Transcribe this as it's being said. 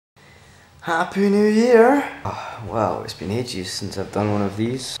Happy New Year! Oh, wow, it's been ages since I've done one of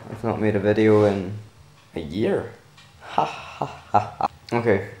these. I've not made a video in a year. Ha ha ha ha.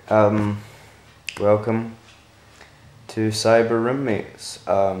 Okay, welcome to Cyber Roommates,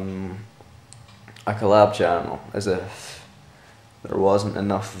 a collab channel, as if there wasn't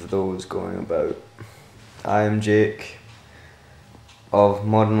enough of those going about. I am Jake of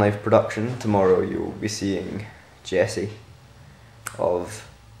Modern Life Production. Tomorrow you will be seeing Jesse of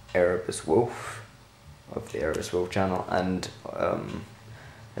Erebus Wolf, of the Erebus Wolf channel, and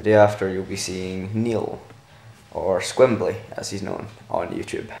the day after you'll be seeing Neil, or Squimbly as he's known on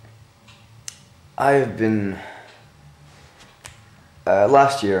YouTube. I've been,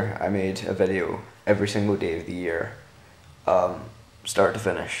 last year I made a video every single day of the year, start to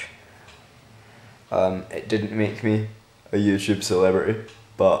finish. It didn't make me a YouTube celebrity,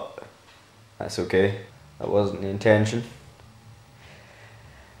 but that's okay, that wasn't the intention.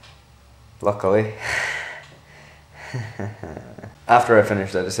 Luckily. After I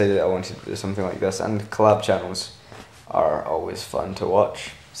finished, I decided I wanted to do something like this, and collab channels are always fun to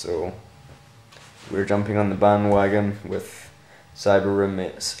watch, so we're jumping on the bandwagon with Cyber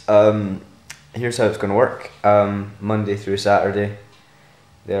Roommates. Here's how it's going to work. Monday through Saturday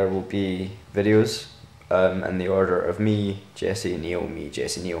there will be videos in the order of me, Jesse, Neil, me,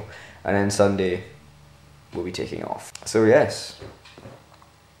 Jesse, Neil, and then Sunday we'll be taking off. So yes.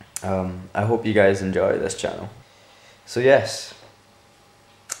 I hope you guys enjoy this channel. So yes,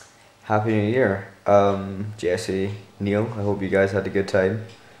 Happy New Year, Jesse, Neil, I hope you guys had a good time.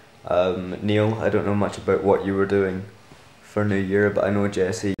 Neil, I don't know much about what you were doing for New Year, but I know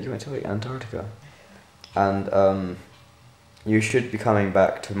Jesse, you went to like Antarctica. And you should be coming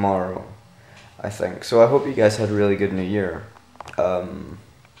back tomorrow, I think. So I hope you guys had a really good New Year.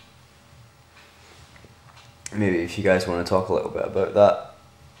 Maybe if you guys want to talk a little bit about that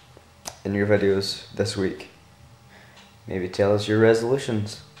in your videos this week. Maybe tell us your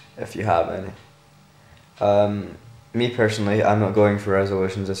resolutions, if you have any. Me personally, I'm not going for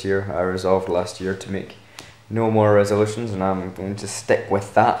resolutions this year. I resolved last year to make no more resolutions, and I'm going to stick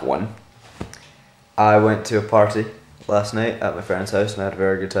with that one. I went to a party last night at my friend's house and I had a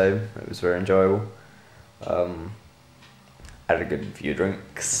very good time. It was very enjoyable. I had a good few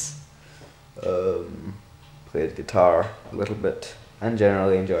drinks, played guitar a little bit, and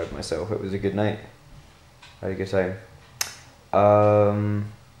generally enjoyed myself. It was a good night. I had a good time.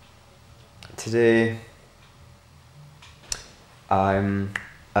 Today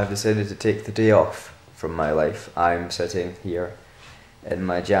I've decided to take the day off from my life. I'm sitting here in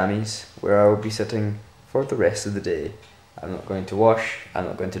my jammies where I will be sitting for the rest of the day. I'm not going to wash, I'm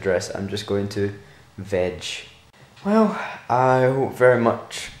not going to dress, I'm just going to veg. Well, I hope very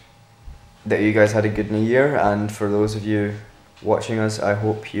much that you guys had a good New Year, and for those of you watching us, I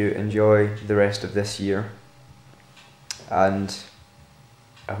hope you enjoy the rest of this year, and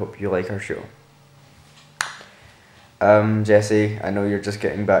I hope you like our show. Jesse, I know you're just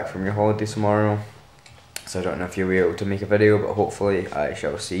getting back from your holiday tomorrow, so I don't know if you'll be able to make a video, but hopefully I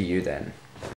shall see you then.